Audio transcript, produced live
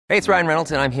Hey, it's Ryan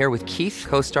Reynolds, and I'm here with Keith,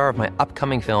 co-star of my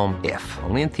upcoming film, If,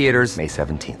 only in theaters May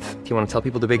 17th. Do you want to tell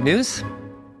people the big news?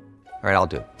 All right, I'll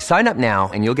do it. Sign up now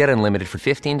and you'll get unlimited for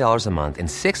 $15 a month and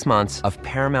 6 months of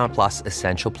Paramount Plus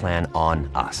Essential Plan on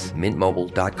us.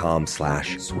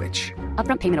 MintMobile.com/switch.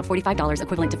 Upfront payment of $45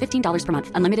 equivalent to $15 per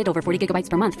month. Unlimited over 40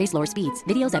 gigabytes per month. Face lower speeds.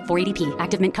 Videos at 480p.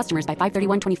 Active Mint customers by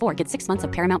 531.24 get 6 months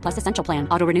of Paramount Plus Essential Plan.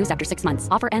 Auto renews after 6 months.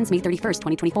 Offer ends May 31st,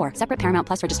 2024. Separate Paramount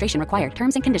Plus registration required.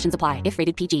 Terms and conditions apply if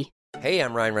rated PG. Hey,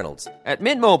 I'm Ryan Reynolds. At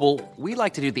Mint Mobile, we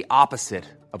like to do the opposite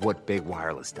of what Big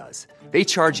Wireless does. They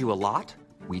charge you a lot.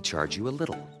 We charge you a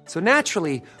little. So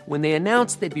naturally, when they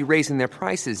announced they'd be raising their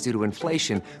prices due to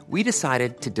inflation, we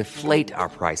decided to deflate our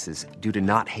prices due to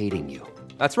not hating you.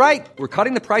 That's right. We're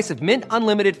cutting the price of Mint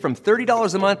Unlimited from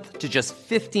 $30 a month to just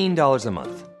 $15 a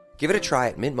month. Give it a try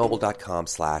at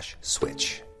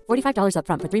mintmobile.com/switch. $45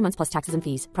 upfront for 3 months plus taxes and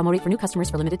fees. Promo rate for new customers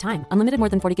for limited time. Unlimited more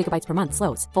than 40 gigabytes per month.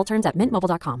 Slows full terms at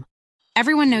mintmobile.com.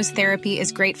 Everyone knows therapy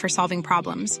is great for solving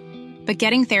problems, but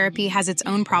getting therapy has its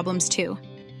own problems too.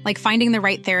 Like finding the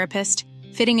right therapist,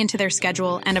 fitting into their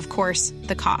schedule, and of course,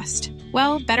 the cost.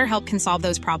 Well, BetterHelp can solve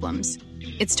those problems.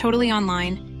 It's totally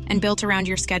online and built around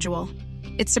your schedule.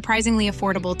 It's surprisingly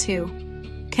affordable too.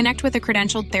 Connect with a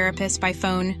credentialed therapist by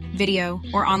phone, video,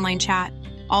 or online chat,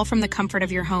 all from the comfort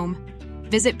of your home.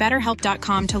 Visit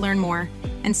BetterHelp.com to learn more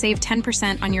and save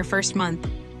 10% on your first month.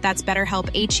 That's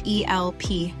BetterHelp,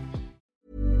 H-E-L-P.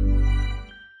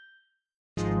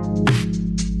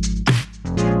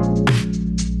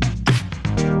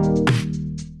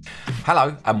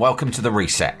 Hello and welcome to The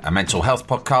Reset, a mental health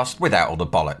podcast without all the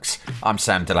bollocks. I'm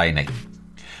Sam Delaney.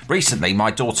 Recently,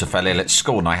 my daughter fell ill at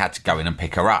school and I had to go in and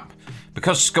pick her up.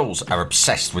 Because schools are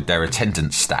obsessed with their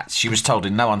attendance stats, she was told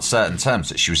in no uncertain terms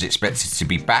that she was expected to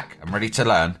be back and ready to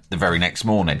learn the very next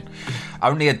morning.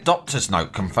 Only a doctor's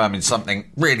note confirming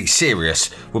something really serious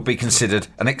would be considered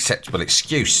an acceptable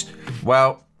excuse.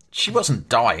 Well, she wasn't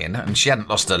dying and she hadn't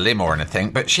lost her limb or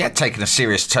anything, but she had taken a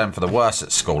serious turn for the worse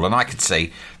at school and I could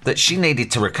see that she needed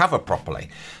to recover properly.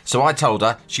 So I told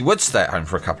her she would stay at home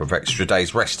for a couple of extra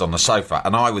days' rest on the sofa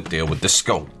and I would deal with the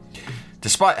school.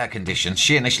 Despite her condition,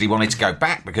 she initially wanted to go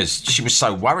back because she was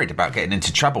so worried about getting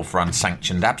into trouble for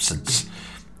unsanctioned absence.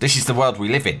 This is the world we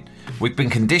live in. We've been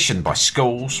conditioned by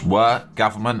schools, work,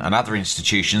 government and other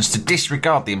institutions to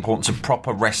disregard the importance of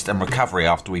proper rest and recovery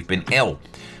after we've been ill.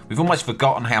 We've almost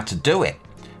forgotten how to do it.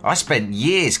 I spent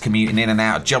years commuting in and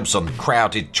out of jobs on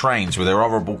crowded trains with a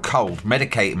horrible cold,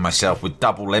 medicating myself with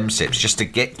double Lemsips just to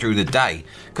get through the day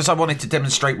because I wanted to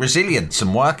demonstrate resilience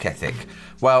and work ethic.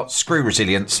 Well, screw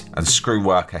resilience and screw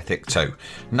work ethic too.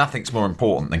 Nothing's more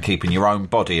important than keeping your own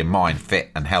body and mind fit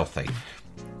and healthy.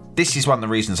 This is one of the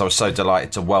reasons I was so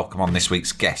delighted to welcome on this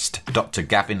week's guest, Dr.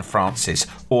 Gavin Francis,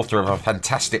 author of a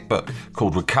fantastic book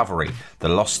called Recovery, The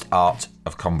Lost Art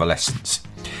of Convalescence.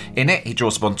 In it, he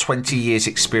draws upon 20 years'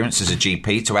 experience as a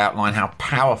GP to outline how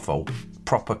powerful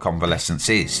proper convalescence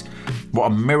is. What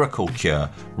a miracle cure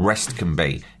rest can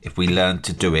be if we learn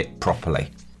to do it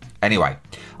properly. Anyway,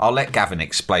 I'll let Gavin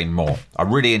explain more. I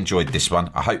really enjoyed this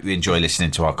one. I hope you enjoy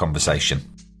listening to our conversation.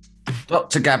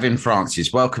 Dr. Gavin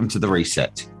Francis, welcome to The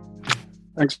Reset.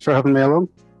 Thanks for having me along.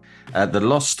 The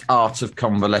Lost Art of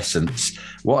Convalescence.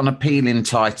 What an appealing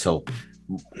title.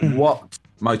 What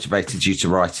motivated you to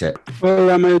write it? Well,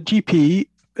 I'm a GP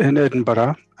in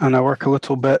Edinburgh and I work a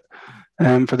little bit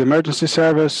for the emergency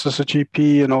service as a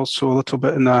GP and also a little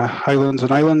bit in the Highlands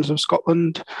and Islands of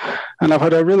Scotland. And I've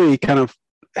had a really kind of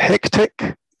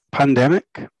hectic pandemic,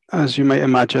 as you might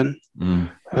imagine.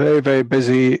 Very, very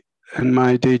busy in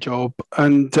my day job.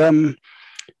 And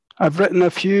I've written a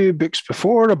few books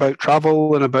before about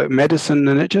travel and about medicine,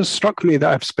 and it just struck me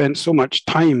that I've spent so much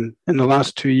time in the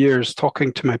last 2 years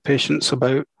talking to my patients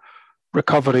about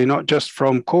recovery, not just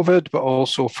from COVID, but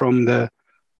also from the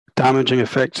damaging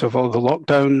effects of all the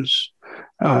lockdowns,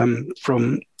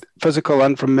 from physical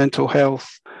and from mental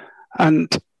health.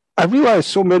 And I realized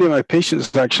so many of my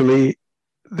patients actually,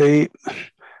 they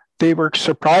were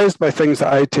surprised by things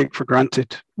that I take for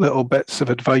granted, little bits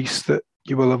of advice that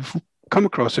you will have come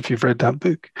across if you've read that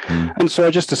book. And so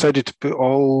I just decided to put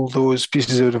all those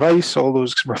pieces of advice, all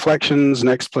those reflections and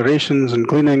explorations and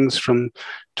gleanings from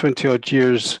 20 odd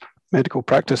years medical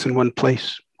practice in one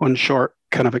place, one short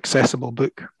kind of accessible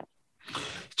book.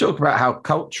 Talk about how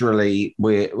culturally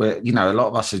we're you know, a lot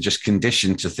of us are just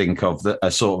conditioned to think of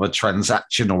a sort of a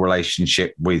transactional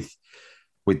relationship with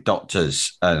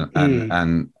doctors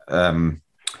and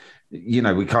you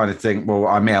know, we kind of think, well,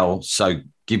 I'm ill, so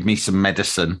give me some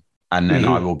medicine and then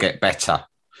I will get better.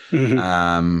 You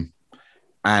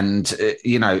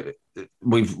know,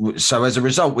 so as a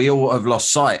result, we all have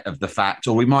lost sight of the fact,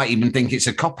 or we might even think it's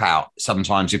a cop-out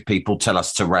sometimes if people tell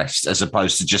us to rest as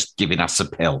opposed to just giving us a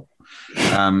pill. Is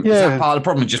that part of the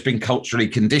problem? Just being culturally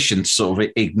conditioned to sort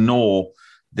of ignore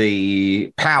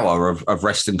the power of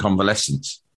rest and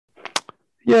convalescence.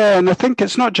 Yeah, and I think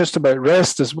it's not just about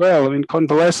rest as well. I mean,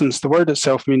 convalescence, the word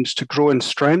itself means to grow in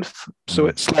strength. So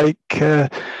it's like,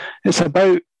 it's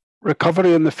about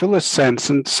recovery in the fullest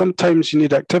sense. And sometimes you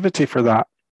need activity for that.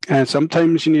 And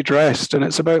sometimes you need rest. And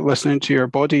it's about listening to your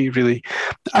body, really.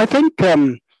 I think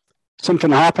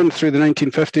something happened through the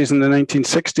 1950s and the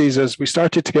 1960s as we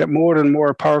started to get more and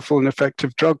more powerful and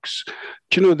effective drugs.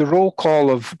 Do you know, the roll call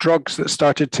of drugs that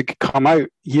started to come out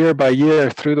year by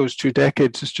year through those 2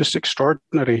 decades is just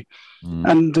extraordinary.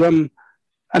 And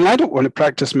I don't want to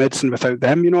practice medicine without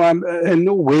them. You know, I'm in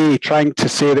no way trying to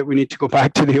say that we need to go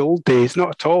back to the old days, not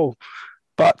at all.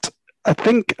 But I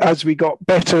think as we got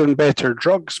better and better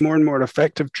drugs, more and more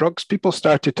effective drugs, people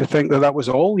started to think that that was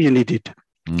all you needed.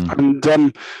 And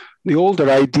the older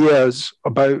ideas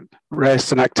about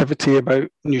rest and activity, about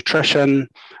nutrition,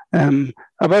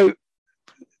 about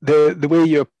the way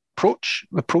you approach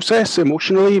the process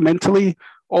emotionally, mentally,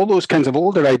 all those kinds of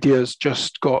older ideas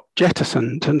just got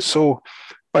jettisoned. And so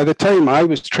by the time I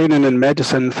was training in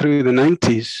medicine through the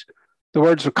 90s, the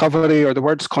words recovery or the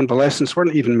words convalescence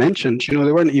weren't even mentioned. You know,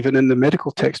 they weren't even in the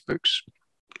medical textbooks.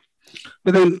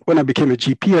 But then when I became a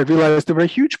GP, I realized they were a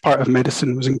huge part of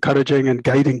medicine was encouraging and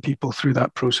guiding people through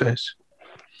that process.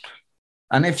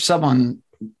 And if someone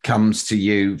comes to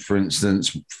you, for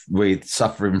instance, with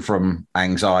suffering from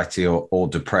anxiety or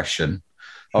depression,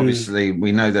 obviously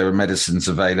we know there are medicines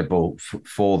available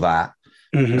for that.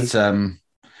 But,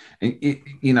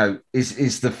 you know,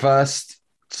 is the first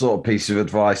sort of piece of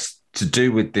advice to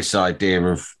do with this idea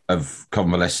of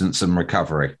convalescence and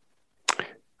recovery?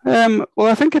 Well,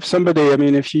 I think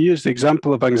if you use the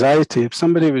example of anxiety, if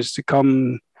somebody was to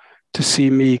come to see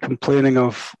me complaining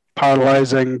of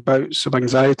paralyzing bouts of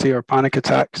anxiety or panic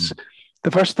attacks,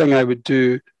 the first thing I would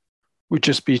do would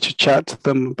just be to chat to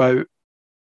them about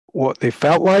what they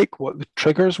felt like, what the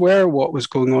triggers were, what was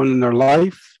going on in their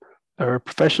life, their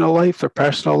professional life, their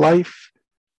personal life,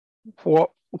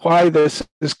 why this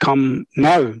has come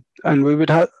now. And we would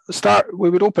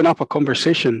open up a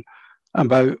conversation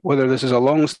about whether this is a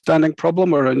long-standing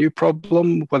problem or a new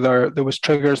problem, whether there was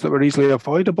triggers that were easily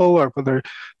avoidable or whether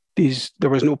there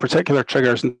was no particular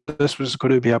triggers and this was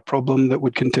going to be a problem that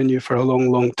would continue for a long,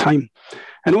 long time.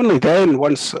 And only then,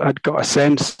 once I'd got a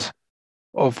sense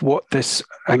of what this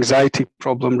anxiety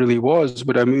problem really was,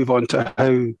 would I move on to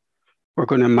how we're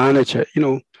going to manage it. You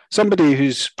know, somebody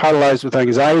who's paralyzed with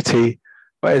anxiety,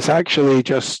 but it's actually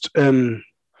just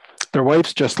their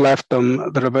wife's just left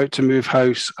them, they're about to move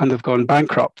house and they've gone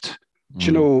bankrupt. Do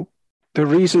you know, the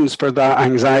reasons for that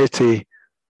anxiety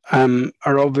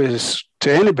are obvious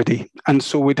to anybody. And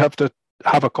so we'd have to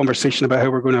have a conversation about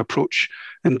how we're going to approach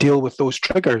and deal with those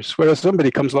triggers. Whereas somebody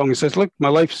comes along and says, look, my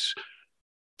life's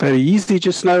very easy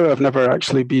just now. I've never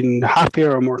actually been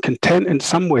happier or more content in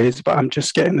some ways, but I'm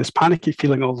just getting this panicky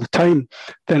feeling all the time.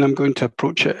 Then I'm going to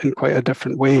approach it in quite a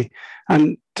different way.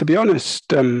 And to be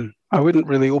honest, I wouldn't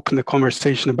really open the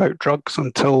conversation about drugs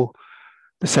until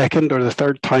the second or the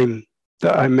third time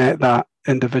that I met that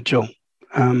individual.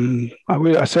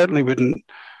 I certainly wouldn't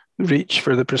reach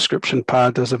for the prescription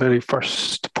pad as a very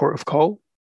first port of call.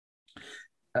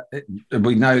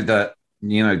 We know that,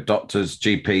 you know, doctors,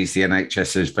 GPs, the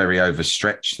NHS is very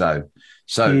overstretched though.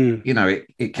 So, you know,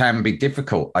 it can be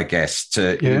difficult, I guess,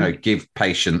 to, you know, give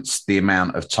patients the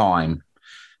amount of time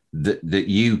that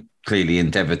you clearly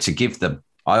endeavour to give them.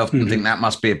 I often think that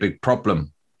must be a big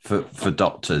problem for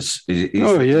doctors.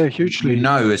 Hugely. You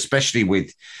know, especially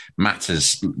with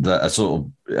matters that are sort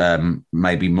of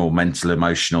maybe more mental,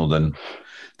 emotional than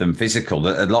physical,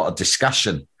 that a lot of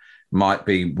discussion might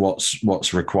be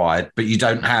what's required, but you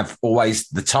don't have always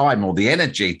the time or the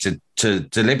energy to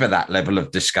deliver that level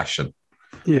of discussion.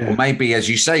 Yeah. Or maybe, as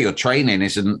you say, your training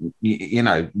isn't, you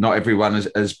know, not everyone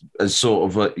as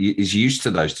sort of is used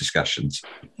to those discussions.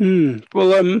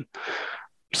 Well,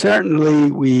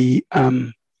 certainly we,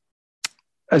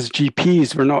 as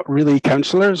GPs, we're not really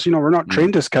counsellors. You know, we're not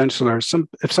trained as counsellors.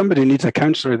 If somebody needs a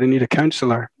counsellor, they need a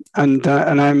counsellor. And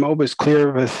I'm always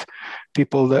clear with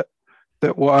people that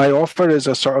what I offer is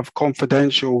a sort of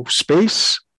confidential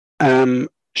space,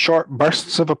 short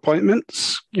bursts of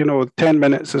appointments. You know, 10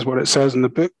 minutes is what it says in the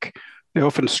book. They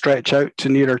often stretch out to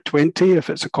nearer 20 if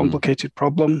it's a complicated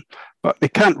problem, but they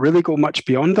can't really go much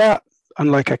beyond that,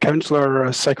 unlike a counsellor or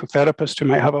a psychotherapist who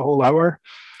might have a whole hour.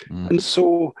 And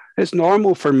so it's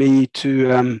normal for me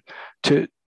to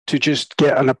to just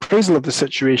get an appraisal of the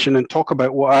situation and talk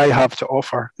about what I have to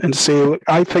offer and say, look,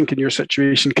 I think in your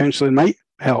situation, counselling might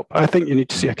help. I think you need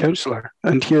to see a counsellor.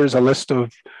 And here's a list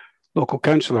of local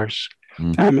counsellors.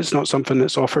 It's not something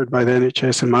that's offered by the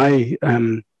NHS in my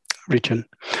region.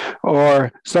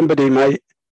 Or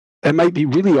it might be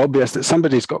really obvious that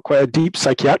somebody's got quite a deep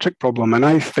psychiatric problem. And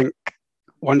I think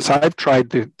once I've tried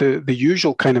the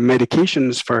usual kind of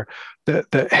medications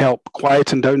that help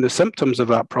quieten down the symptoms of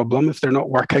that problem, if they're not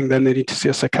working, then they need to see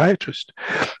a psychiatrist.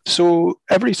 So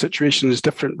every situation is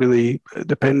different, really,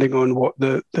 depending on what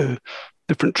the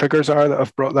different triggers are that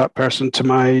have brought that person to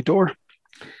my door.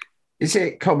 Is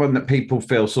it common that people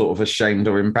feel sort of ashamed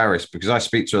or embarrassed? Because I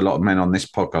speak to a lot of men on this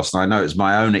podcast, and I know it's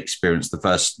my own experience.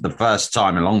 The first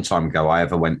time, a long time ago, I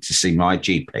ever went to see my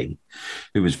GP,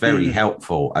 who was very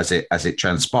helpful as it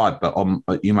transpired. But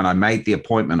when I made the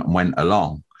appointment and went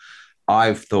along,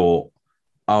 I've thought,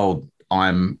 oh,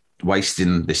 I'm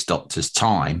wasting this doctor's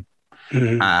time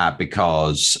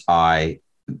because I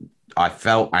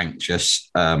felt anxious.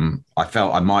 I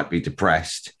felt I might be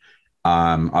depressed.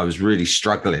 I was really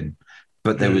struggling.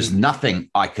 But there was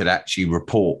nothing I could actually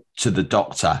report to the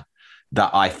doctor that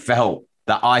I felt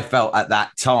at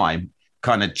that time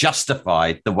kind of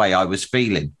justified the way I was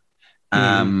feeling.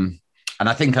 And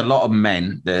I think a lot of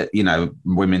men, that,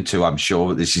 women too, I'm sure,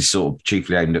 but this is sort of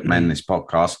chiefly aimed at men, this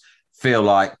podcast, feel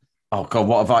like, oh God,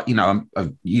 what have I,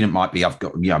 might be, I've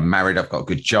got, I'm married, I've got a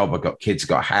good job, I've got kids, I've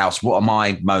got a house. What am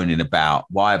I moaning about?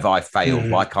 Why have I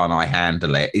failed? Why can't I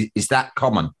handle it? Is that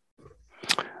common?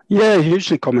 Yeah,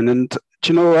 hugely common. And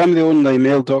I'm the only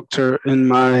male doctor in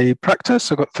my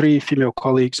practice. I've got 3 female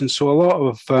colleagues. And so a lot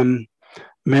of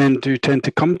men do tend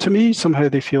to come to me. Somehow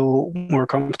they feel more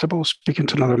comfortable speaking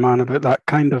to another man about that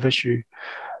kind of issue.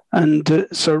 And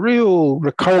it's a real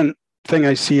recurrent thing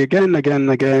I see again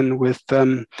with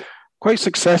quite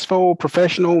successful,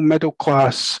 professional,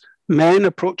 middle-class men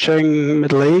approaching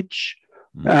middle age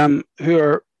who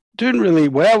are doing really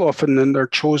well often in their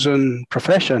chosen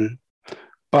profession.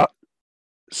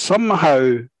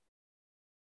 Somehow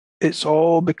it's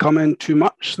all becoming too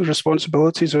much. The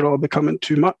responsibilities are all becoming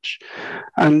too much.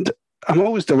 And I'm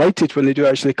always delighted when they do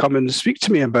actually come and speak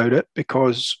to me about it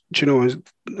because,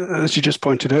 as you just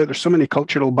pointed out, there's so many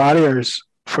cultural barriers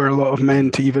for a lot of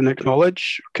men to even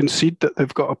acknowledge, concede that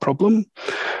they've got a problem.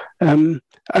 And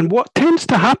what tends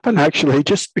to happen, actually,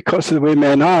 just because of the way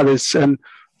men are, is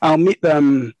I'll meet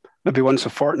them maybe once a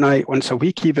fortnight, once a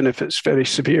week, even if it's very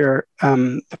severe,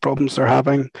 the problems they're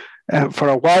having for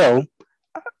a while.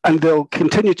 And they'll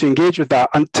continue to engage with that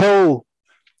until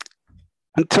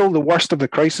the worst of the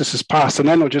crisis is past. And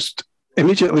then they'll just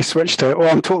immediately switch to, oh,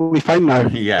 I'm totally fine now.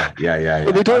 Yeah.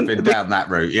 But they don't, I've been down that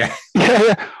route, yeah.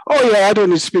 Yeah. Oh, yeah, I don't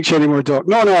need to speak to you anymore, doc.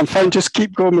 No, I'm fine. Just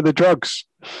keep going with the drugs.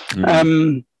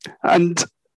 And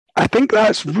I think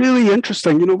that's really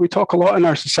interesting. We talk a lot in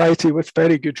our society with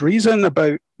very good reason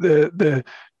about the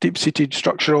deep-seated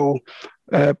structural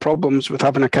problems with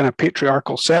having a kind of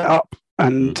patriarchal setup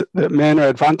and that men are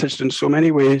advantaged in so many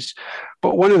ways.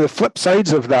 But one of the flip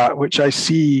sides of that, which I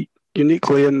see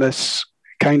uniquely in this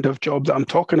kind of job that I'm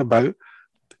talking about,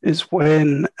 is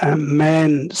when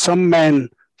some men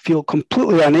feel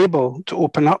completely unable to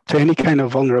open up to any kind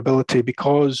of vulnerability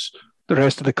because the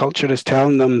rest of the culture is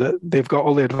telling them that they've got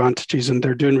all the advantages and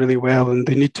they're doing really well and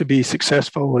they need to be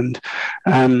successful and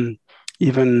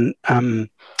even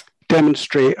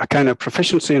demonstrate a kind of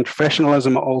proficiency and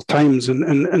professionalism at all times.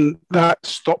 And that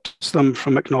stops them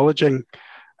from acknowledging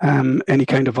any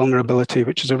kind of vulnerability,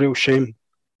 which is a real shame.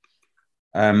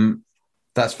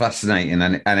 That's fascinating.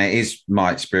 And it is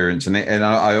my experience. And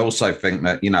I also think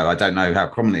that, I don't know how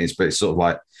common it is, but it's sort of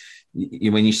like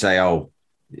when you say, oh,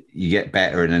 you get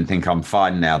better and then think I'm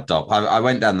fine now, doc. I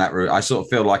went down that route. I sort of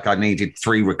feel like I needed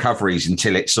 3 recoveries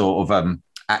until it sort of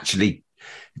actually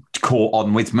caught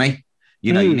on with me.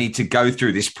 You need to go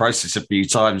through this process a few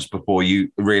times before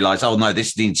you realize, oh no,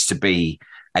 this needs to be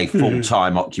a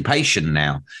full-time occupation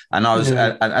now. And I was,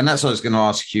 and that's what I was going to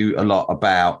ask you a lot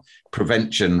about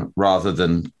prevention rather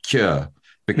than cure,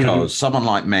 because someone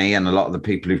like me and a lot of the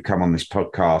people who've come on this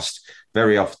podcast,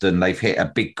 very often they've hit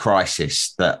a big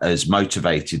crisis that has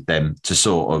motivated them to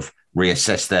sort of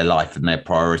reassess their life and their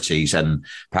priorities and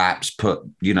perhaps put,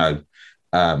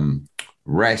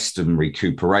 rest and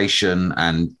recuperation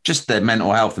and just their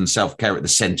mental health and self-care at the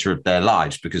center of their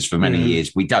lives, because for many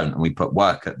years we don't, and we put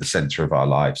work at the center of our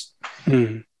lives.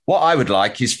 What I would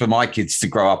like is for my kids to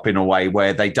grow up in a way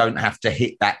where they don't have to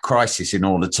hit that crisis in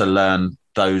order to learn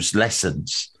those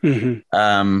lessons.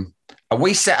 Are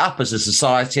we set up as a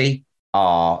society?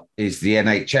 Is the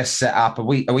NHS set up? Are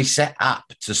we set up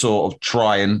to sort of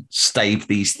try and stave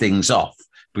these things off?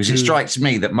 Because it strikes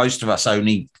me that most of us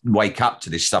only wake up to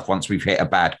this stuff once we've hit a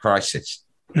bad crisis.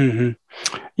 Mm-hmm.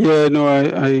 Yeah, no,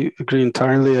 I agree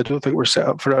entirely. I don't think we're set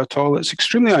up for it at all. It's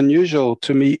extremely unusual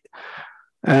to meet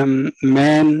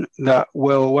men that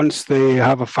will, once they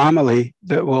have a family,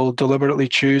 that will deliberately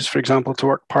choose, for example, to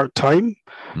work part-time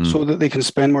so that they can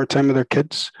spend more time with their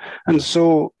kids. And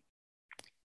so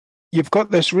you've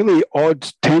got this really odd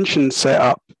tension set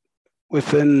up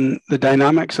within the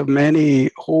dynamics of many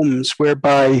homes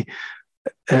whereby,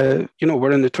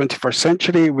 we're in the 21st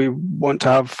century. We want to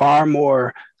have far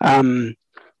more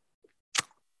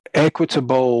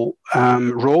equitable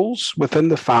roles within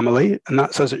the family, and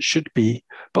that's as it should be.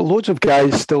 But loads of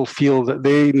guys still feel that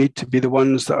they need to be the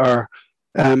ones that are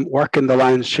working the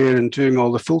lion's share and doing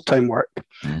all the full-time work.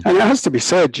 And it has to be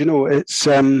said,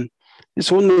 it's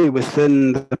only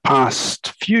within the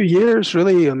past few years,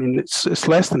 really. I mean, it's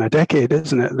less than a decade,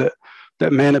 isn't it,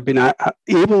 that men have been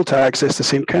able to access the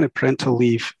same kind of parental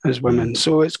leave as women.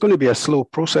 So it's going to be a slow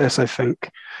process, I think.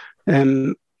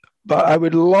 But I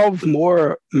would love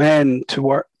more men to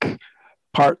work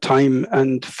part-time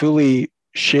and fully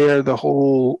share the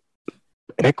whole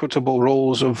equitable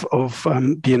roles of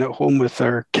being at home with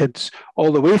their kids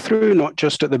all the way through, not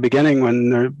just at the beginning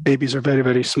when their babies are very,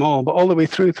 very small, but all the way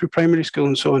through primary school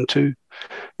and so on too.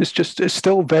 It's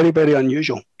still very, very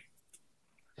unusual.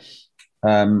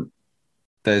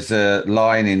 There's a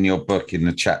line in your book in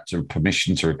the chapter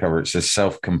Permission to Recover. It says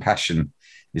self-compassion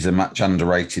is a much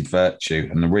underrated virtue,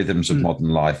 and the rhythms of modern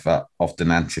life are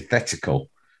often antithetical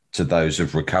to those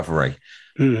of recovery,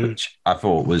 which I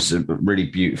thought was a really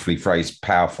beautifully phrased,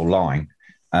 powerful line.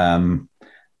 And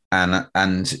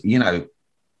it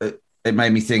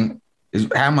made me think,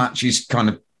 how much is kind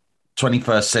of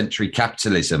 21st century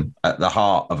capitalism at the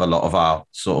heart of a lot of our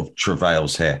sort of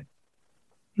travails here?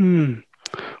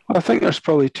 Well, I think there's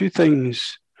probably two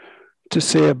things to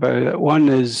say about it. One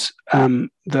is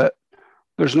that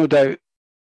there's no doubt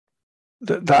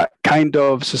that kind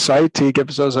of society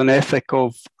gives us an ethic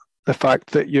of the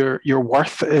fact that your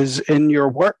worth is in your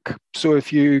work. So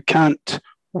if you can't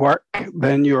work,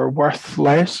 then you're worth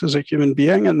less as a human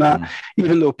being. And that,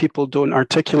 even though people don't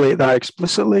articulate that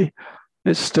explicitly,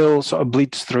 it still sort of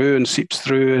bleeds through and seeps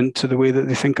through into the way that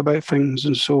they think about things.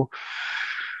 And so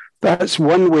that's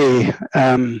one way.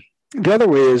 The other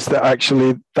way is that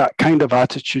actually that kind of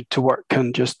attitude to work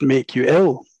can just make you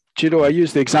ill. I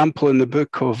use the example in the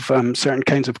book of certain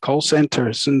kinds of call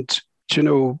centers, and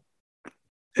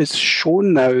it's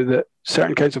shown now that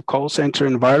certain kinds of call center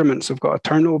environments have got a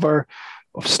turnover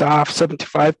of staff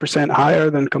 75% higher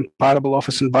than comparable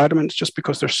office environments, just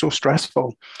because they're so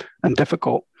stressful and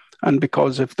difficult. And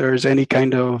because if there's any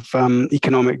kind of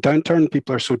economic downturn,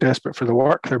 people are so desperate for the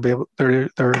work, they're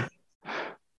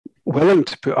willing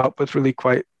to put up with really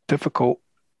quite difficult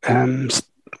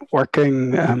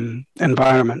working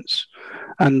environments.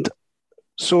 And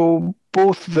so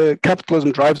both the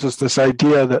capitalism drives us this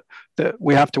idea that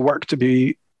we have to work to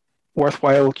be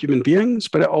worthwhile human beings,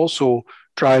 but it also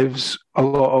drives a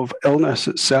lot of illness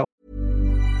itself.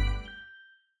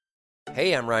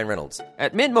 Hey, I'm Ryan Reynolds.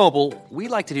 At Mint Mobile, we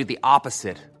like to do the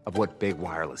opposite of what Big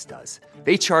Wireless does.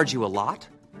 They charge you a lot,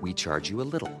 we charge you a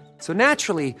little. So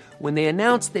naturally, when they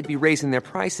announced they'd be raising their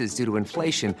prices due to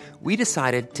inflation, we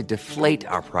decided to deflate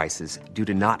our prices due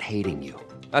to not hating you.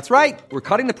 That's right. We're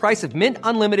cutting the price of Mint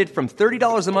Unlimited from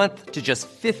 $30 a month to just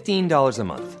 $15 a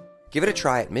month. Give it a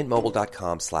try at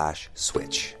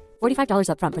mintmobile.com/switch. $45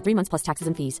 up front for 3 months plus taxes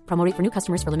and fees. Promo rate for new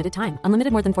customers for limited time.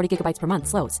 Unlimited more than 40 gigabytes per month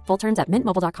slows. Full terms at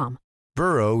mintmobile.com.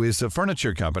 Burrow is a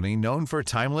furniture company known for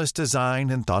timeless design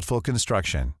and thoughtful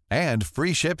construction and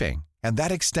free shipping, and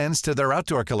that extends to their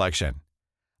outdoor collection.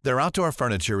 Their outdoor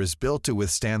furniture is built to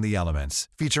withstand the elements,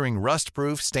 featuring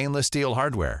rust-proof stainless steel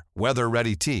hardware,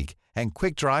 weather-ready teak, and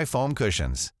quick-dry foam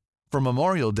cushions. For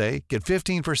Memorial Day, get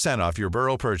 15% off your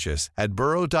Burrow purchase at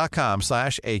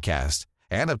burrow.com/acast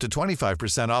and up to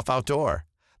 25% off outdoor.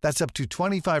 That's up to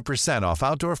 25% off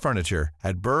outdoor furniture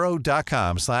at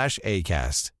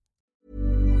burrow.com/acast.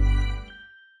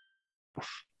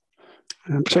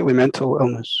 Particularly mental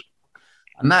illness.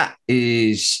 And that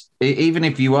is, even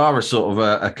if you are a sort of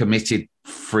a committed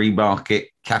free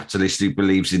market capitalist who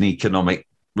believes in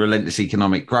relentless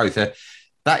economic growth,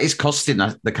 that is costing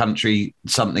the country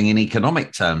something in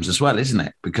economic terms as well, isn't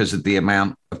it? Because of the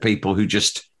amount of people who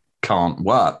just can't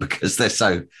work because they're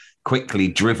so quickly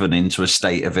driven into a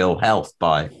state of ill health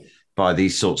by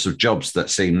these sorts of jobs that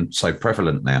seem so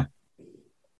prevalent now.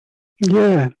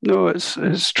 Yeah, no,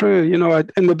 it's true.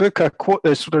 In the book I quote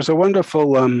this. There's a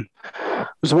wonderful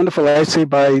essay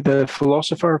by the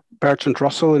philosopher Bertrand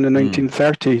Russell in the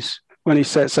 1930s when he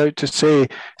sets out to say,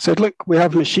 look, we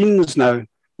have machines now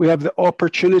we have the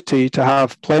opportunity to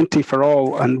have plenty for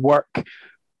all and work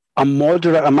a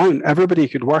moderate amount. Everybody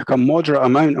could work a moderate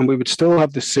amount and we would still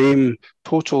have the same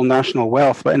total national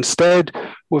wealth. But instead,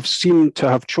 we've seemed to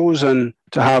have chosen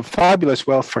to have fabulous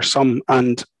wealth for some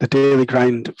and the daily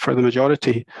grind for the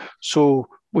majority. So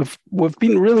we've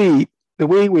been really, the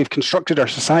way we've constructed our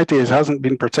society hasn't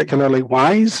been particularly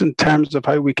wise in terms of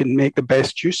how we can make the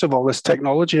best use of all this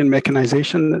technology and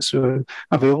mechanization that's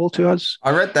available to us.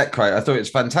 I read that quote. I thought it was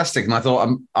fantastic. And I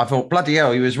thought, bloody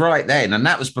hell, he was right then. And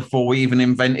that was before we even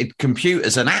invented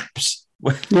computers and apps.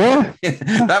 Yeah.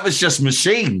 That was just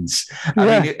machines.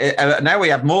 I mean, now we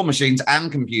have more machines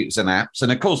and computers and apps.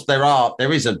 And of course,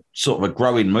 there is a sort of a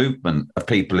growing movement of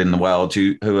people in the world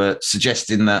who are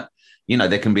suggesting that,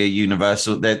 there can be a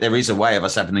universal, there is a way of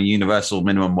us having a universal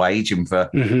minimum wage and for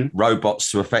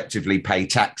robots to effectively pay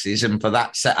taxes and for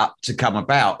that setup to come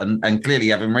about. And clearly,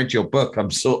 having read your book, I'm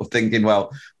sort of thinking,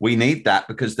 well, we need that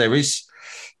because there is,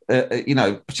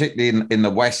 particularly in the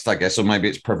West, I guess, or maybe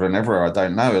it's prevalent everywhere, I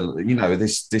don't know,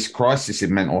 this crisis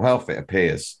in mental health, it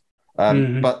appears.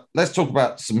 But let's talk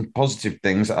about some positive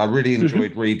things. I really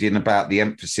enjoyed reading about the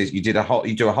emphasis. You do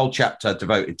a whole chapter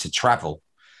devoted to travel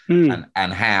and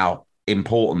how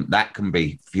important that can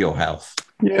be for your health.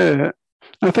 Yeah,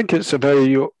 I think it's a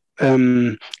very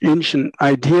ancient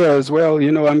idea as well.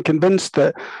 I'm convinced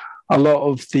that a lot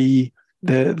of the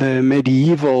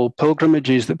medieval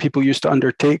pilgrimages that people used to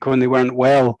undertake when they weren't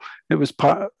well, it was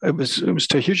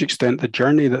to a huge extent the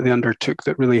journey that they undertook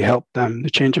that really helped them. The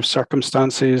change of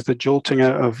circumstances, the jolting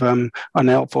out of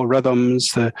unhelpful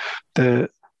rhythms, the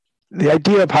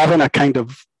idea of having a kind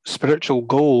of spiritual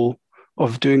goal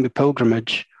of doing the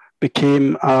pilgrimage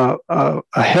became a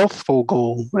healthful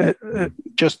goal.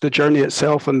 Just the journey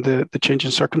itself and the change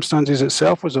in circumstances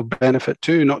itself was of benefit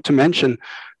too, not to mention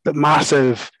the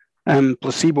massive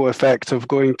placebo effect of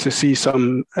going to see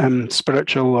some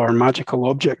spiritual or magical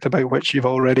object about which you've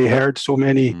already heard so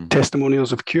many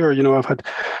testimonials of cure. I've had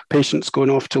patients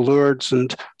going off to Lourdes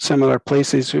and similar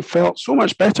places who felt so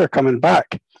much better coming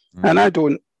back. And I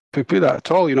don't poo-poo that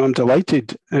at all. I'm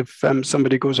delighted if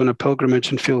somebody goes on a pilgrimage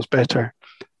and feels better.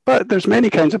 But there's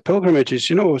many kinds of pilgrimages.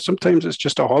 Sometimes it's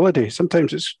just a holiday.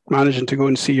 Sometimes it's managing to go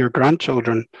and see your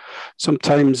grandchildren.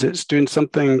 Sometimes it's doing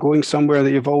something, going somewhere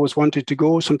that you've always wanted to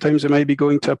go. Sometimes it might be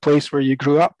going to a place where you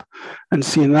grew up and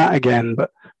seeing that again.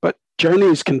 But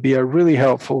journeys can be a really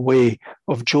helpful way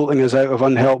of jolting us out of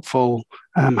unhelpful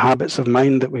habits of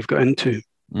mind that we've got into.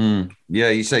 Yeah,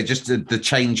 you say just the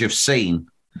change of scene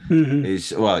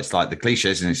is, well, it's like the cliche,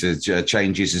 isn't it? It's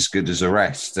change is as good as a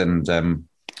rest. And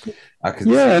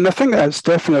and I think that's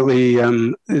definitely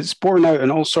it's borne out in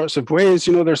all sorts of ways.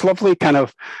 There's lovely kind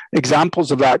of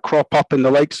examples of that crop up in the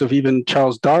likes of even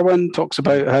Charles Darwin talks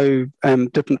about how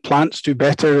different plants do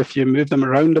better if you move them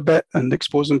around a bit and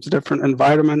expose them to different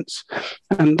environments.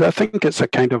 And I think it's a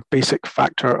kind of basic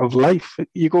factor of life.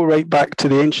 You go right back to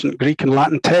the ancient Greek and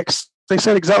Latin texts, they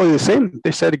said exactly the same.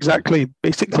 They said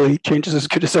basically, change is as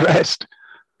good as the rest.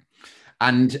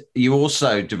 And you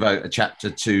also devote a chapter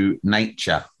to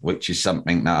nature, which is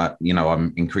something that,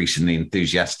 I'm increasingly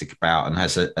enthusiastic about and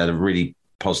has a really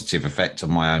positive effect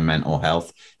on my own mental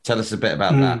health. Tell us a bit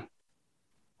about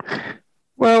that.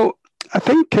 Well, I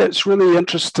think it's really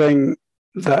interesting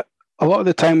that a lot of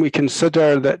the time we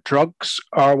consider that drugs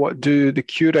are what do the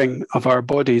curing of our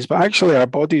bodies, but actually our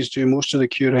bodies do most of the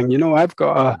curing. I've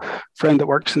got a friend that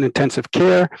works in intensive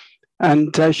care.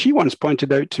 And she once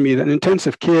pointed out to me that in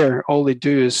intensive care, all they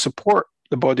do is support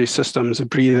the body systems, the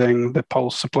breathing, the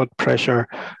pulse, the blood pressure,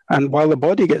 and while the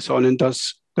body gets on and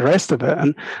does the rest of it.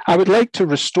 And I would like to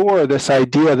restore this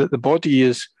idea that the body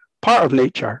is part of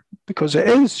nature, because it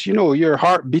is. Your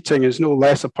heart beating is no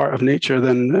less a part of nature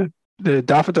than the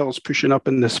daffodils pushing up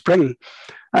in the spring.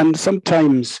 And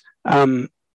sometimes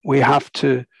we have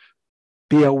to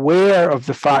be aware of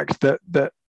the fact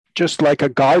that just like a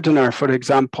gardener, for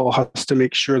example, has to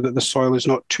make sure that the soil is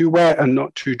not too wet and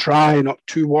not too dry, not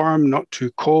too warm, not too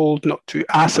cold, not too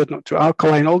acid, not too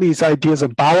alkaline. All these ideas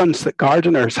of balance that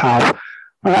gardeners have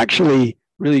are actually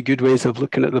really good ways of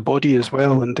looking at the body as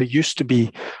well. And they used to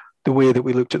be the way that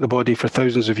we looked at the body for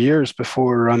thousands of years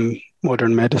before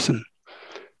modern medicine.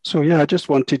 So, I just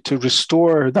wanted to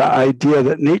restore that idea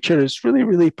that nature is really,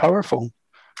 really powerful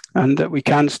and that we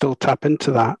can still tap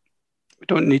into that. We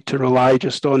don't need to rely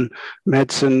just on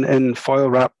medicine in foil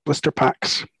wrap blister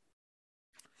packs.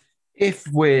 If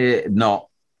we're not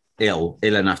ill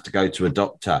enough to go to a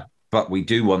doctor, but we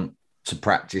do want to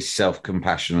practice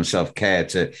self-compassion and self-care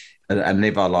and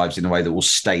live our lives in a way that will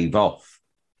stave off,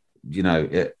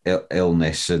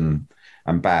 illness and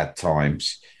bad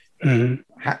times.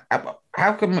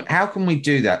 how can we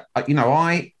do that?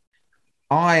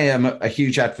 I am a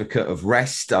huge advocate of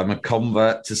rest. I'm a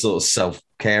convert to sort of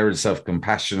self-care and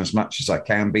self-compassion as much as I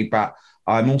can be, but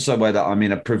I'm also aware that I'm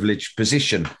in a privileged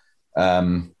position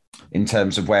in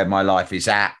terms of where my life is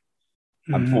at.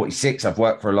 I'm 46. I've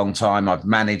worked for a long time. I've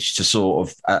managed to sort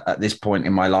of, at this point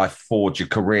in my life, forge a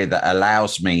career that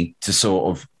allows me to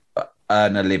sort of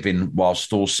earn a living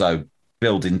whilst also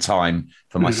building time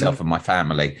for myself and my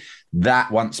family.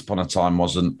 That once upon a time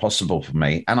wasn't possible for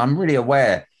me. And I'm really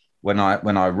aware when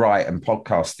I write and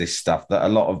podcast this stuff that a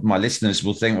lot of my listeners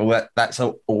will think, well, that's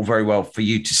all very well for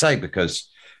you to say, because,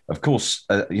 of course,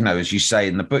 as you say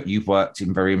in the book, you've worked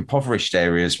in very impoverished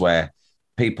areas where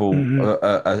people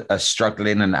are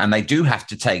struggling, and they do have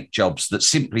to take jobs that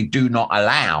simply do not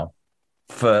allow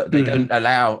they don't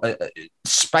allow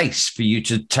space for you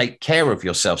to take care of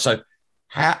yourself. So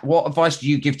what advice do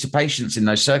you give to patients in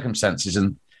those circumstances,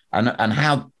 and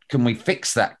how can we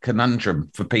fix that conundrum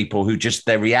for people who just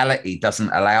their reality doesn't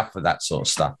allow for that sort of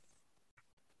stuff?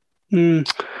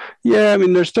 Yeah, I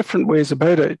mean, there's different ways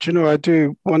about it. I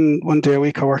do one day a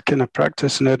week, I work in a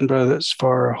practice in Edinburgh that's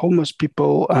for homeless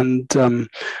people, and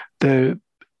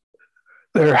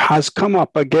there has come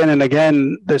up again and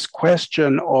again this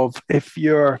question of, if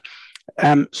you're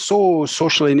so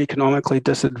socially and economically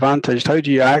disadvantaged, how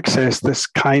do you access this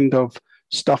kind of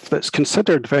stuff that's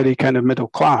considered very kind of middle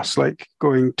class, like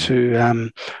going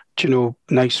to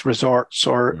nice resorts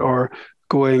or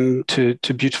going to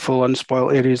beautiful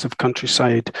unspoiled areas of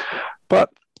countryside? But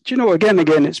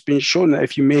again, it's been shown that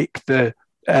if you make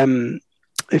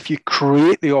if you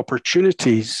create the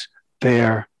opportunities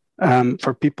there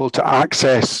for people to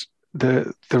access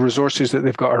the resources that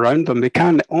they've got around them,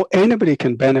 anybody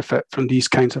can benefit from these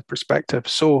kinds of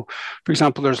perspectives. So, for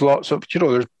example, there's lots of,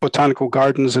 there's botanical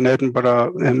gardens in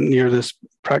Edinburgh near this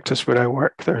practice where I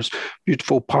work. There's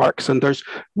beautiful parks, and there's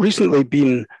recently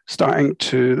been starting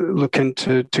to look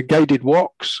into guided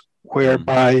walks,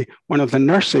 whereby one of the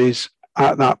nurses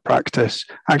at that practice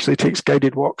actually takes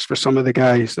guided walks for some of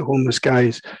the homeless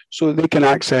guys, so they can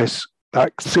access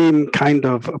that same kind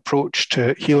of approach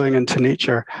to healing and to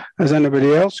nature as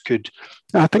anybody else could.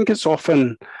 I think it's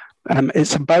often,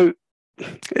 it's about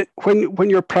when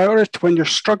you're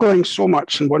struggling so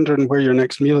much and wondering where your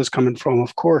next meal is coming from,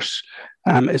 of course,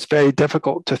 it's very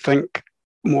difficult to think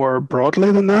more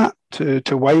broadly than that,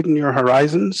 to widen your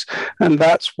horizons. And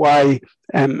that's why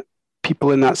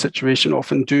people in that situation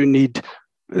often do need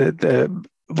the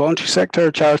voluntary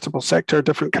sector, charitable sector,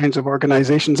 different kinds of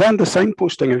organizations, and the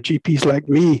signposting of GPs like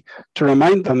me to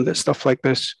remind them that stuff like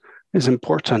this is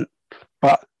important.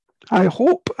 But I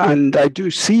hope, and I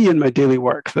do see in my daily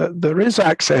work, that there is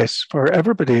access for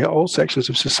everybody at all sections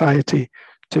of society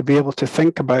to be able to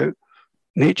think about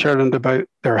nature and about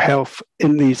their health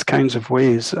in these kinds of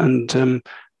ways. And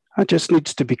it just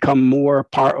needs to become more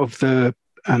part of the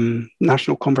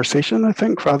national conversation, I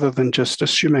think, rather than just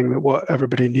assuming that what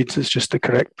everybody needs is just the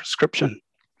correct prescription.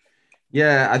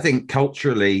 Yeah, I think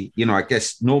culturally, I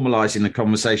guess normalizing the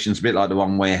conversation's a bit like the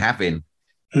one we're having.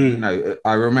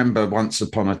 I remember once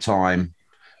upon a time,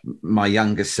 my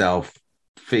younger self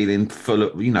feeling full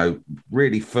of,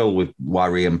 really full with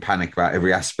worry and panic about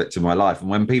every aspect of my life.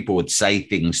 And when people would say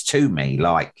things to me,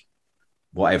 like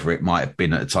whatever it might have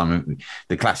been at the time,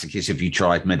 the classic is, have you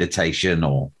tried meditation,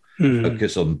 or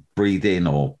focus on breathing,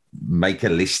 or make a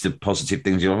list of positive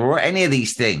things, or any of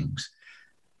these things.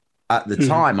 At the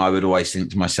time, I would always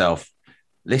think to myself,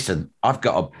 listen, I've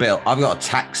got a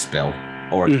tax bill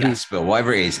or a gas bill,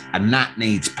 whatever it is, and that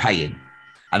needs paying.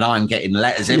 And I'm getting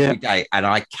letters every day, and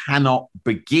I cannot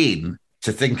begin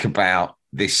to think about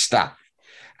this stuff.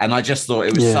 And I just thought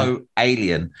it was so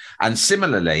alien. And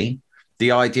similarly,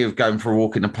 the idea of going for a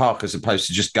walk in the park as opposed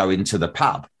to just going to the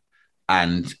pub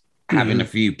and having a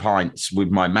few pints with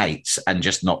my mates and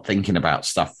just not thinking about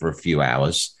stuff for a few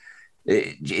hours,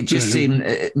 it just seemed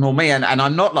more me. And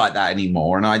I'm not like that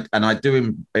anymore. And I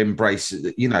do embrace,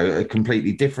 a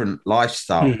completely different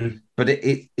lifestyle. But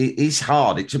it is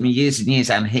hard. It took me years and years,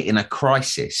 and hitting a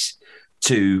crisis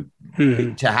to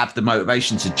have the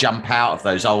motivation to jump out of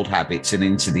those old habits and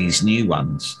into these new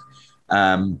ones.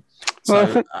 I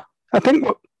think.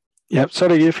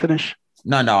 Sorry, you finish.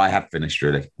 No, I have finished,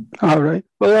 really. All right.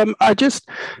 Well,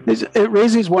 it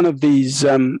raises one of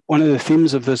the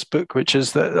themes of this book, which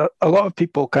is that a lot of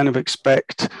people kind of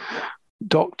expect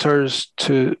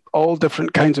all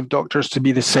different kinds of doctors to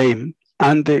be the same,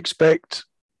 and they expect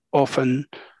often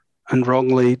and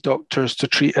wrongly doctors to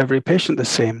treat every patient the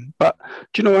same. But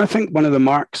I think one of the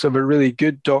marks of a really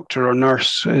good doctor or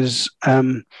nurse is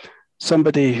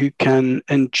somebody who can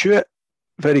intuit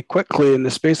very quickly in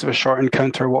the space of a short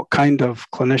encounter what kind of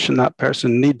clinician that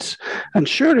person needs. And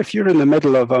sure, if you're in the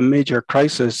middle of a major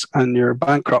crisis and you're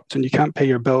bankrupt and you can't pay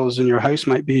your bills and your house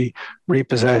might be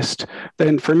repossessed,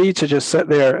 then for me to just sit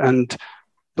there and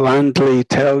blandly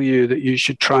tell you that you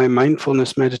should try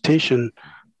mindfulness meditation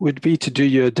would be to do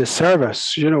you a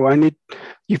disservice.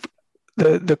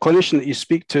 The clinician that you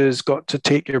speak to has got to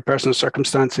take your personal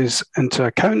circumstances into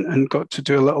account and got to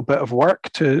do a little bit of work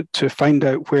to find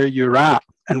out where you're at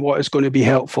and what is going to be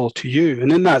helpful to you.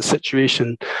 And in that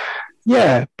situation,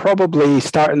 probably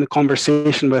starting the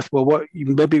conversation with, well, what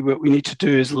we need to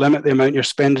do is limit the amount you're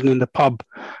spending in the pub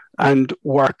and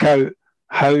work out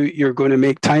how you're going to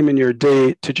make time in your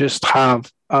day to just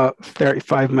have a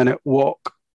 35-minute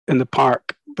walk in the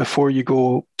park before you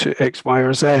go to X, Y,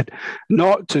 or Z,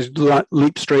 not to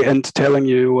leap straight into telling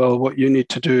you, well, what you need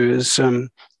to do is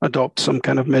adopt some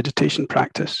kind of meditation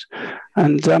practice.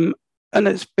 And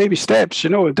it's baby steps,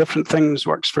 different things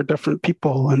works for different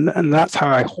people. And that's how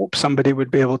I hope somebody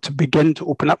would be able to begin to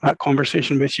open up that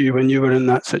conversation with you when you were in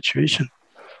that situation.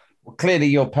 Well, clearly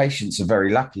your patients are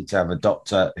very lucky to have a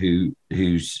doctor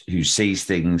who sees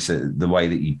things the way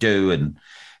that you do. And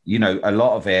a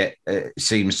lot of it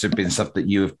seems to have been stuff that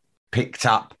you have picked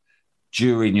up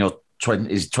during your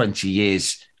 20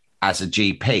 years as a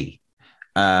GP.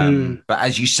 But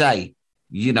as you say,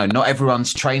 not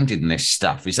everyone's trained in this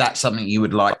stuff. Is that something you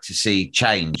would like to see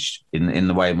changed in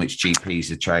the way in which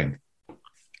GPs are trained?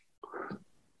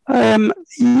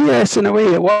 Yes, in a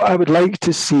way. What I would like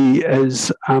to see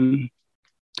is I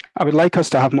would like us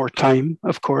to have more time,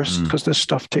 of course, because this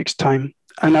stuff takes time.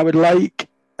 And I would like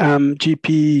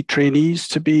GP trainees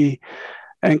to be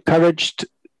encouraged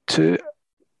to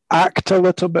act a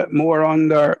little bit more on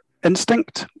their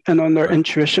instinct and on their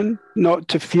intuition, not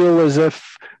to feel as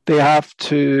if they have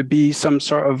to be some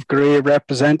sort of grey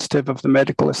representative of the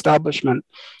medical establishment,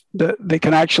 that they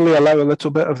can actually allow a little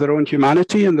bit of their own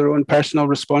humanity and their own personal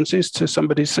responses to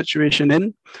somebody's situation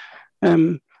in.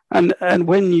 And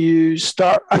when you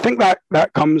start, I think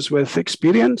that comes with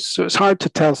experience. So it's hard to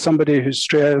tell somebody who's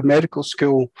straight out of medical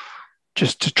school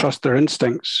just to trust their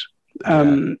instincts.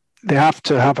 They have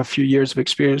to have a few years of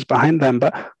experience behind them.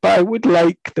 But I would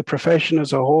like the profession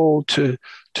as a whole to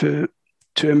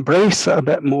embrace a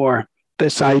bit more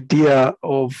this idea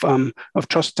of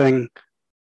trusting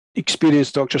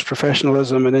experienced doctors'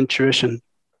 professionalism and intuition.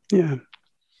 Yeah.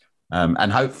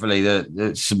 And hopefully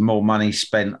there's some more money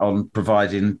spent on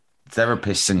providing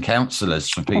therapists and counsellors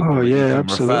for people. Oh yeah,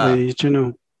 absolutely.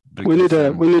 We need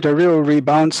a real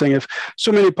rebalancing. If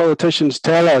so many politicians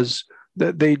tell us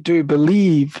that they do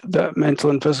believe that mental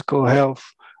and physical health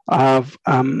have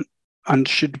and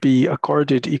should be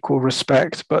accorded equal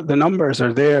respect, but the numbers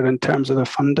are there in terms of the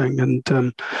funding, and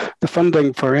the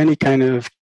funding for any kind of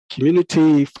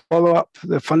community follow-up,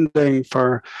 the funding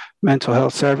for mental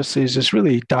health services is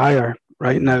really dire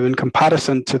right now in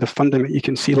comparison to the funding that you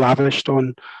can see lavished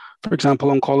on, for example,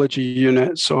 oncology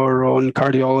units or on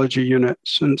cardiology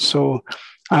units. And so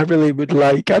I really would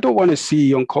I don't want to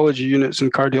see oncology units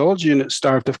and cardiology units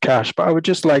starved of cash, but I would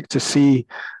just like to see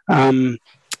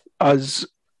us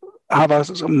have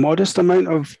a modest amount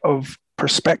of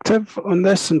perspective on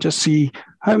this and just see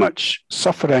how much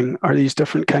suffering are these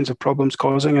different kinds of problems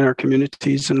causing in our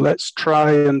communities, and let's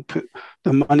try and put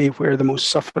the money where the most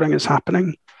suffering is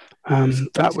happening.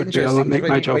 That would make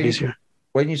my job easier.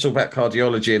 When you talk about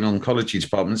cardiology and oncology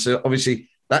departments, obviously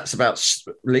that's about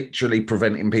literally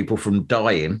preventing people from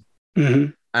dying.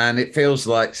 Mm-hmm. And it feels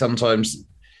like sometimes,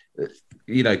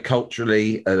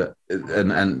 culturally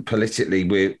and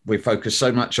politically, we focus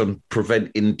so much on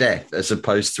preventing death as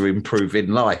opposed to improving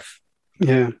life.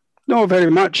 Yeah, no,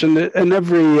 very much. And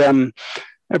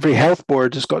every health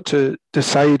board has got to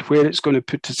decide where it's going to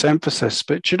put its emphasis.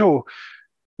 But,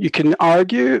 you can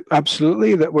argue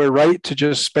absolutely that we're right to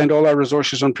just spend all our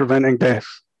resources on preventing death.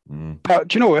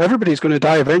 But everybody's going to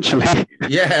die eventually.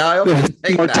 Yeah, I often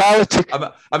think mortality.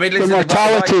 That. The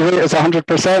mortality rate is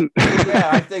 100%. Yeah,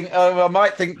 I think I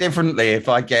might think differently if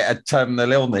I get a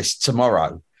terminal illness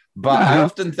tomorrow. But I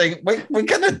often think we're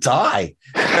going to die.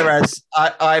 Whereas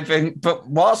I think, but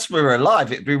whilst we're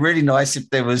alive, it'd be really nice if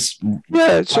there was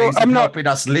helping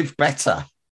us live better.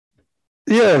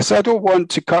 Yes, I don't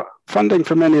want to cut funding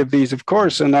from any of these, of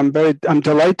course, and I'm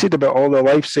delighted about all the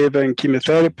life-saving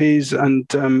chemotherapies and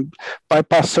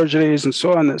bypass surgeries and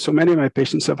so on that so many of my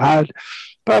patients have had.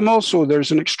 But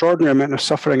there's an extraordinary amount of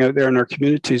suffering out there in our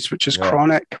communities, which is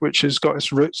chronic, which has got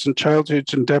its roots in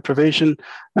childhood and deprivation,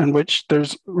 and which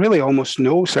there's really almost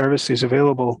no services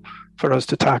available for us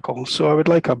to tackle. So I would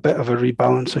like a bit of a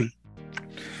rebalancing.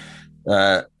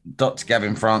 Dr.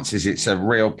 Gavin Francis, it's a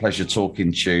real pleasure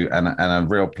talking to you and a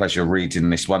real pleasure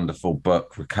reading this wonderful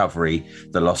book, Recovery,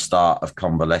 The Lost Art of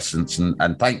Convalescence.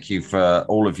 And thank you for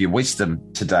all of your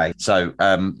wisdom today. So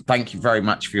thank you very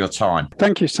much for your time.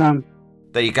 Thank you, Sam.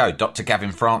 There you go, Dr.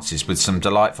 Gavin Francis, with some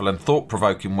delightful and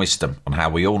thought-provoking wisdom on how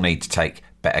we all need to take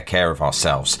better care of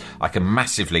ourselves. I can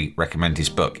massively recommend his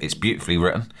book. It's beautifully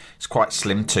written. It's quite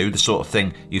slim too, the sort of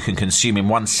thing you can consume in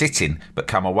one sitting but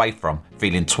come away from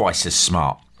feeling twice as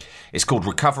smart. It's called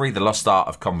Recovery, The Lost Art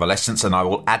of Convalescence, and I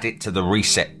will add it to the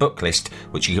Reset book list,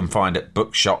 which you can find at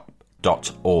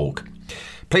bookshop.org.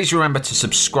 Please remember to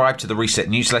subscribe to the Reset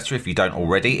newsletter if you don't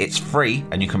already. It's free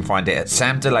and you can find it at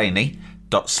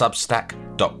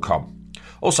samdelaney.substack.com.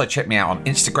 Also check me out on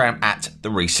Instagram at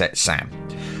TheResetSam.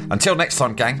 Until next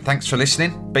time, gang, thanks for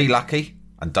listening, be lucky,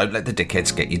 and don't let the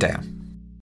dickheads get you down.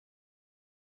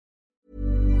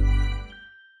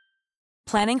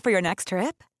 Planning for your next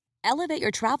trip? Elevate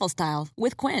your travel style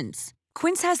with Quince.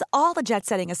 Quince has all the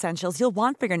jet-setting essentials you'll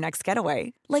want for your next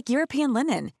getaway, like European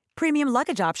linen, premium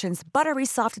luggage options, buttery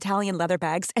soft Italian leather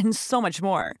bags, and so much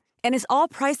more. And is all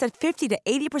priced at 50 to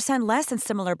 80% less than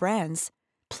similar brands.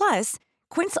 Plus,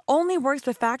 Quince only works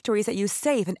with factories that use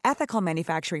safe and ethical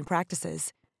manufacturing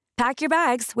practices. Pack your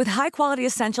bags with high-quality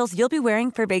essentials you'll be wearing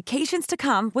for vacations to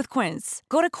come with Quince.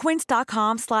 Go to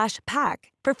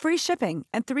quince.com/pack for free shipping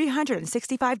and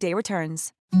 365-day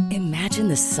returns. Imagine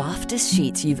the softest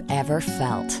sheets you've ever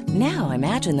felt. Now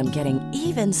imagine them getting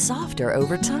even softer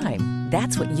over time.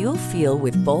 That's what you'll feel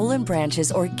with Boll &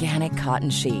 Branch's organic cotton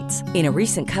sheets. In a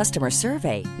recent customer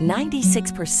survey,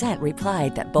 96%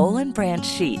 replied that Boll & Branch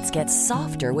sheets get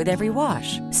softer with every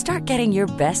wash. Start getting your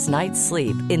best night's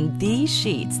sleep in these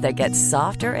sheets that get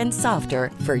softer and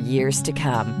softer for years to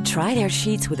come. Try their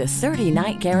sheets with a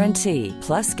 30-night guarantee.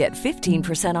 Plus, get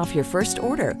 15% off your first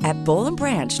order at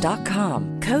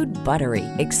bollandbranch.com. Code BUTTERY.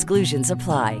 Exclusions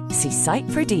apply. See site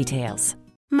for details.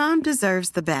 Mom deserves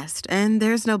the best, and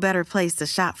there's no better place to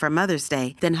shop for Mother's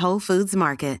Day than Whole Foods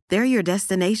Market. They're your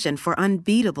destination for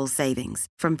unbeatable savings,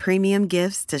 from premium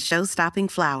gifts to show-stopping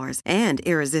flowers and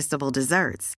irresistible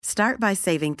desserts. Start by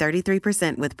saving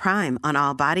 33% with Prime on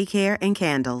all body care and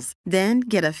candles. Then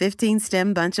get a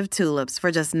 15-stem bunch of tulips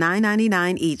for just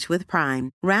 $9.99 each with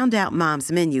Prime. Round out Mom's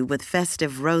menu with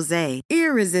festive rosé,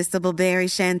 irresistible berry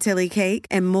chantilly cake,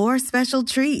 and more special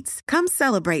treats. Come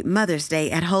celebrate Mother's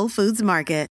Day at Whole Foods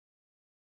Market.